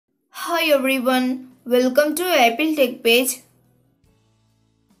Hi everyone, welcome to Apple Tech page.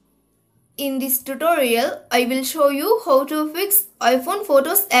 In this tutorial, I will show you how to fix iPhone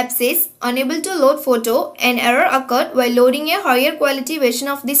Photos app says unable to load photo. An error occurred while loading a higher quality version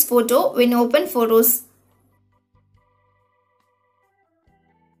of this photo when open Photos.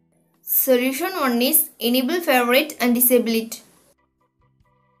 Solution 1 is enable favorite and disable it.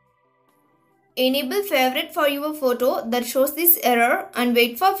 Enable favorite for your photo that shows this error and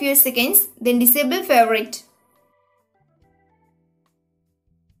wait for few seconds, then disable favorite.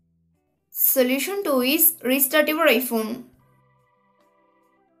 Solution 2 is restart your iPhone.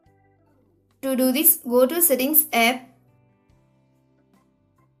 To do this, go to Settings app,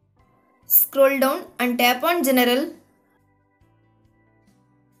 scroll down and tap on General.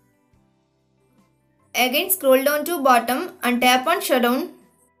 Again scroll down to bottom and tap on Shutdown.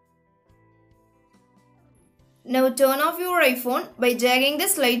 Now turn off your iPhone by dragging the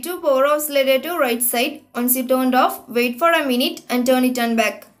slide to power oscillator to right side. Once you turned off, wait for a minute and turn it on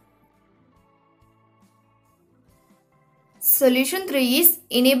back. Solution 3 is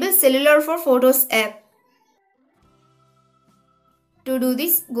enable cellular for Photos app. To do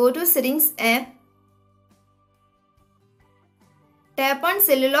this, go to Settings app, tap on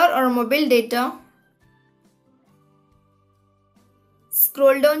cellular or mobile data,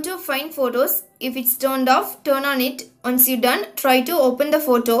 scroll down to find Photos. If it's turned off, turn on it. Once you're done, try to open the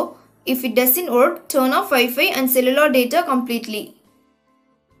photo. If it doesn't work, turn off Wi-Fi and cellular data completely.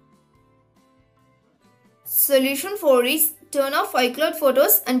 Solution 4 is turn off iCloud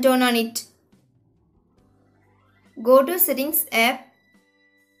Photos and turn on it. Go to Settings app,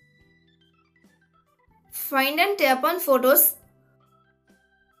 find and tap on Photos.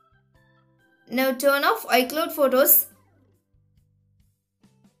 Now turn off iCloud Photos.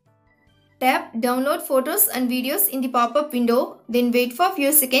 Tap Download Photos and Videos in the pop-up window, then wait for a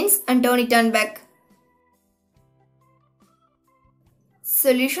few seconds and turn it on back.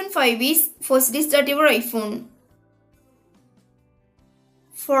 Solution 5 is force restart your iPhone.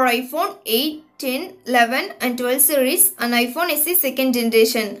 For iPhone 8, 10, 11 and 12 series and iPhone SE second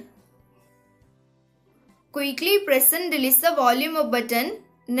generation. Quickly press and release the volume up button.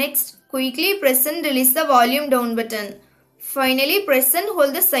 Next, quickly press and release the volume down button. Finally, press and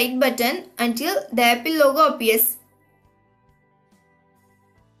hold the side button until the Apple logo appears.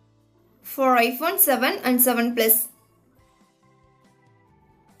 For iPhone 7 and 7 Plus,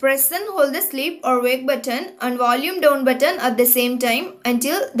 press and hold the sleep or wake button and volume down button at the same time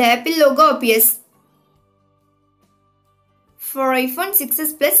until the Apple logo appears. For iPhone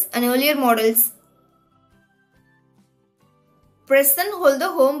 6s Plus and earlier models, press and hold the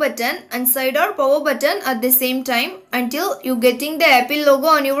home button and side or power button at the same time until you getting the Apple logo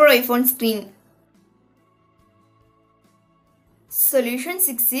on your iPhone screen. Solution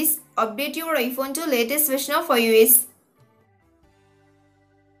 6 is update your iPhone to latest version of iOS.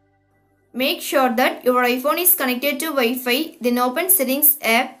 Make sure that your iPhone is connected to Wi-Fi, then open Settings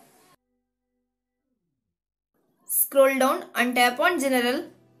app, scroll down and tap on General.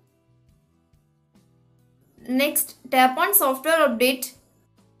 Next, tap on Software Update.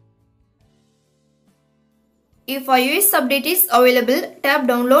 If iOS update is available, tap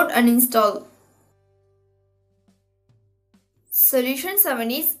Download and install. Solution 7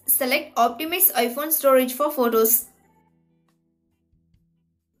 is select Optimize iPhone storage for Photos.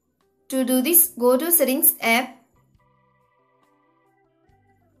 To do this, go to Settings app,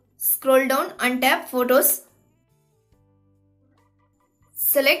 scroll down and tap Photos.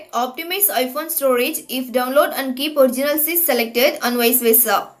 Select Optimize iPhone storage if download and keep originals is selected and vice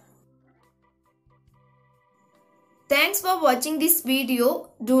versa. Thanks for watching this video.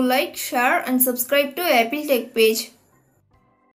 Do like, share and subscribe to Apple Tech page.